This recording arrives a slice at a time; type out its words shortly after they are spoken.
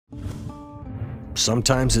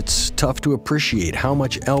Sometimes it's tough to appreciate how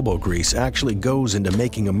much elbow grease actually goes into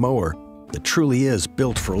making a mower that truly is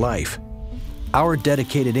built for life. Our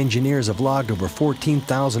dedicated engineers have logged over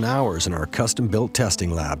 14,000 hours in our custom-built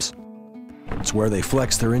testing labs. It's where they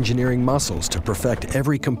flex their engineering muscles to perfect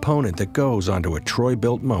every component that goes onto a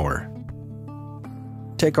Troy-Bilt mower.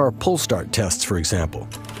 Take our pull start tests, for example.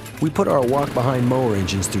 We put our walk-behind mower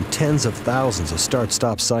engines through tens of thousands of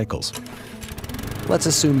start-stop cycles. Let's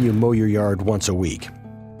assume you mow your yard once a week.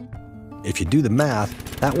 If you do the math,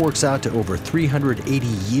 that works out to over 380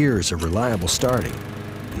 years of reliable starting.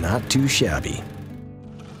 Not too shabby.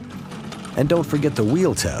 And don't forget the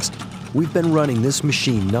wheel test. We've been running this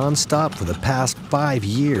machine non-stop for the past 5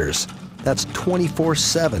 years. That's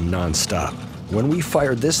 24/7 non-stop. When we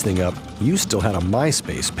fired this thing up, you still had a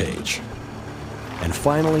MySpace page. And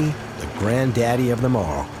finally, the granddaddy of them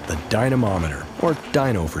all, the dynamometer, or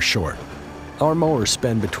Dyno for short. Our mowers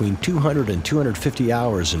spend between 200 and 250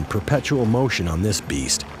 hours in perpetual motion on this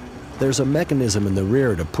beast. There's a mechanism in the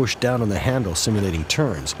rear to push down on the handle simulating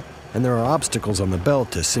turns, and there are obstacles on the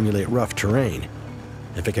belt to simulate rough terrain.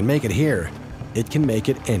 If it can make it here, it can make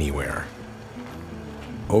it anywhere.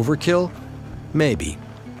 Overkill? Maybe.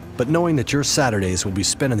 But knowing that your Saturdays will be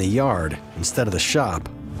spent in the yard instead of the shop,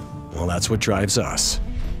 well, that's what drives us.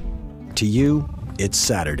 To you, it's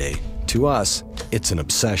Saturday. To us, it's an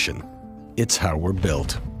obsession. It's how we're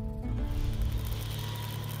built.